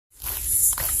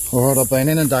Alright, I've been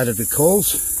inundated with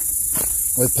calls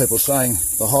with people saying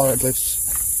the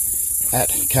hieroglyphs at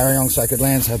Kariong Sacred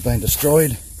Lands have been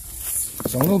destroyed.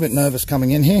 So I'm a little bit nervous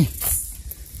coming in here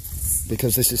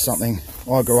because this is something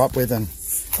I grew up with and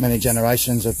many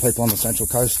generations of people on the Central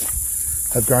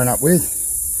Coast have grown up with.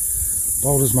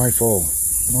 Boulders may fall,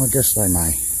 and I guess they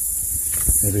may,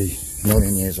 every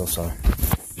million years or so.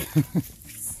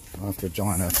 After a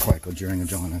giant earthquake or during a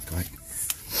giant earthquake.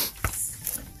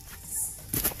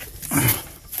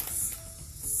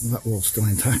 Well, that wall's still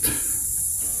intact, which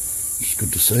is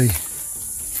good to see.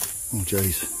 Oh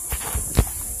geez,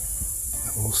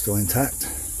 that wall's still intact.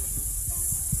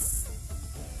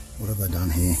 What have they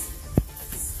done here?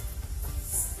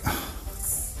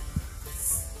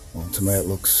 Well, to me it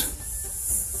looks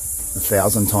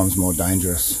 1,000 times more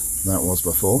dangerous than it was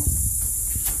before.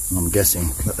 And I'm guessing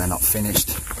that they're not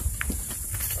finished.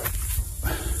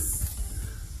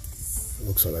 It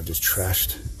looks like they've just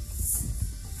trashed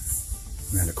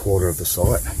around a quarter of the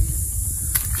site.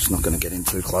 Just not going to get in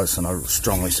too close, and I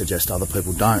strongly suggest other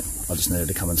people don't. I just needed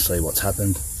to come and see what's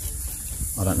happened.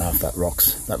 I don't know if that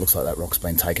looks like that rock's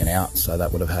been taken out, so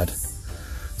that would have had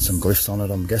some glyphs on it,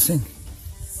 I'm guessing,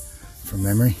 from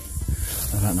memory.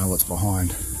 I don't know what's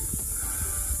behind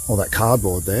all that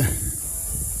cardboard there.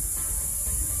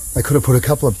 They could have put a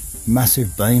couple of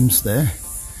massive beams there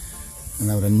and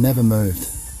they would have never moved.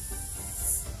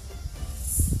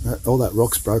 All that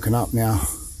rock's broken up now.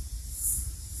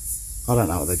 I don't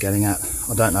know what they're getting at.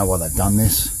 I don't know why they've done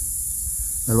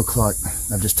this. They look like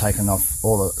they've just taken off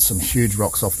some huge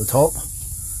rocks off the top.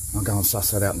 I'll go and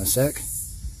suss that out in a sec.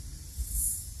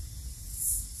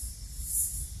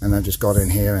 And they've just got in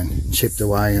here and chipped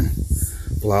away and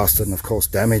blasted and of course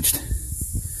damaged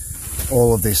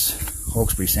all of this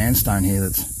Hawkesbury sandstone here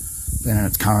that's been in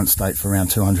its current state for around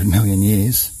 200 million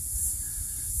years.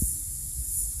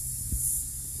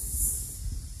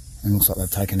 And looks like they've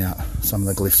taken out some of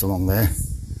the glyphs along there.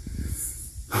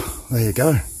 There you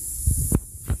go.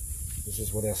 This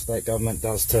is what our state government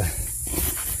does to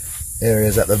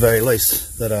areas, at the very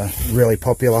least, that are really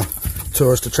popular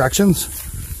tourist attractions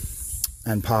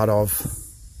and part of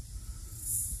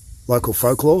local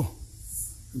folklore.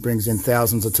 It brings in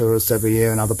thousands of tourists every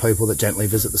year and other people that gently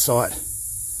visit the site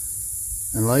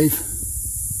and leave.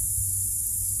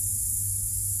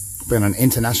 Been on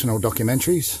international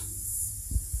documentaries.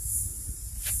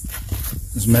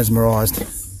 Has mesmerised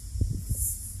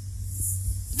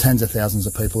tens of thousands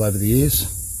of people over the years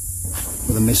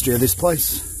with the mystery of this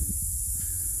place.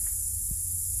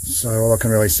 So all I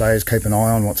can really say is keep an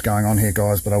eye on what's going on here,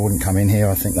 guys, but I wouldn't come in here.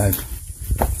 I think they've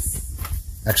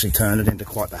actually turned it into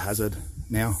quite the hazard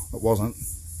now. It wasn't,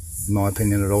 in my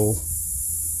opinion, at all.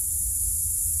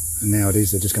 And now it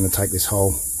is. They're just going to take this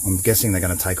whole, I'm guessing they're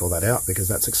going to take all that out because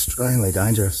that's extremely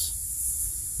dangerous.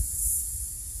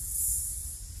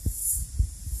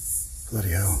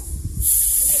 Bloody hell.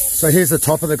 So here's the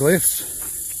top of the glyphs.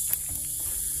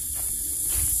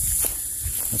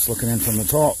 That's looking in from the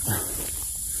top.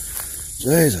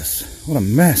 Jesus, what a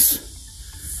mess.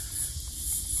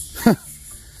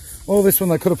 All this one,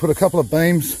 they could have put a couple of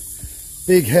beams,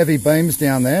 big heavy beams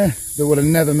down there that would have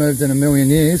never moved in a million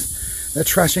years. They're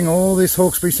trashing all this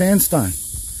Hawkesbury sandstone.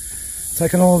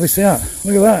 Taking all this out.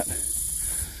 Look at that.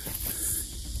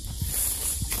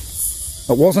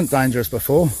 It wasn't dangerous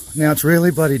before, now it's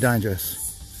really bloody dangerous.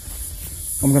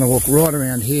 I'm going to walk right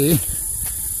around here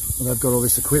where they've got all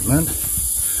this equipment.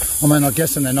 I mean, I'm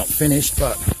guessing they're not finished,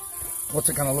 but what's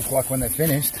it going to look like when they're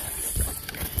finished?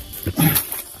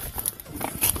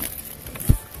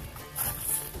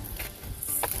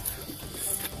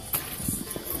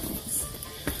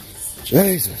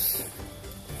 Jesus.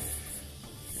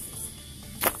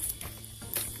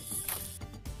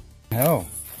 Hell.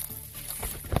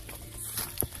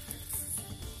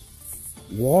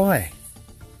 Why?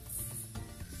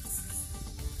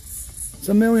 It's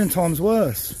a million times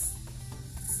worse.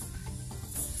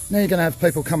 Now you're going to have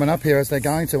people coming up here, as they're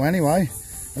going to anyway,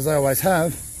 as they always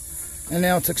have, and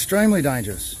now it's extremely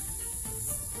dangerous.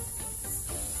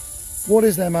 What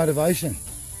is their motivation?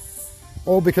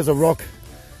 All because a rock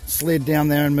slid down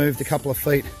there and moved a couple of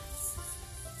feet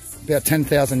about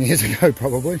 10,000 years ago,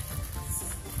 probably.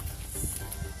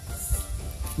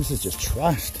 This is just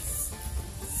trashed.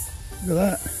 Look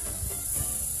at that.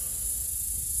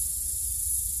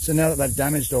 So now that they've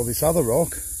damaged all this other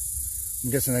rock,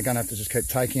 I'm guessing they're going to have to just keep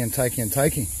taking and taking and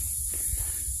taking.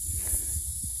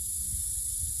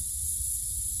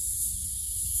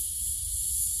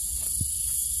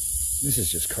 This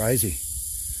is just crazy.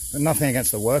 But nothing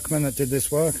against the workmen that did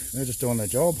this work. They're just doing their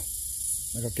job.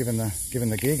 They got given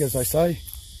the gig, as they say.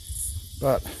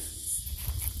 But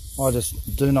I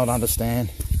just do not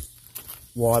understand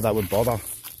why they would bother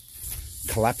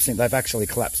collapsing. They've actually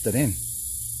collapsed it in.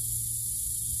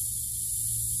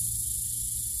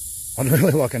 I'd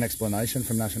really like an explanation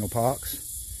from National Parks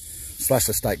 / the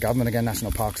state government. Again,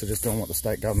 National Parks are just doing what the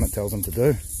state government tells them to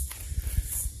do.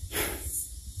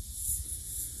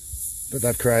 But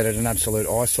they've created an absolute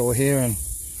eyesore here, and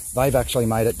they've actually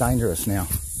made it dangerous now.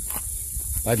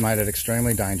 They've made it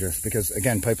extremely dangerous because,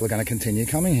 again, people are going to continue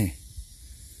coming here.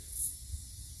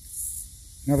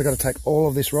 Now they've got to take all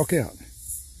of this rock out.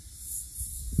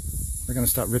 They're going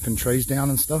to start ripping trees down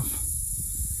and stuff.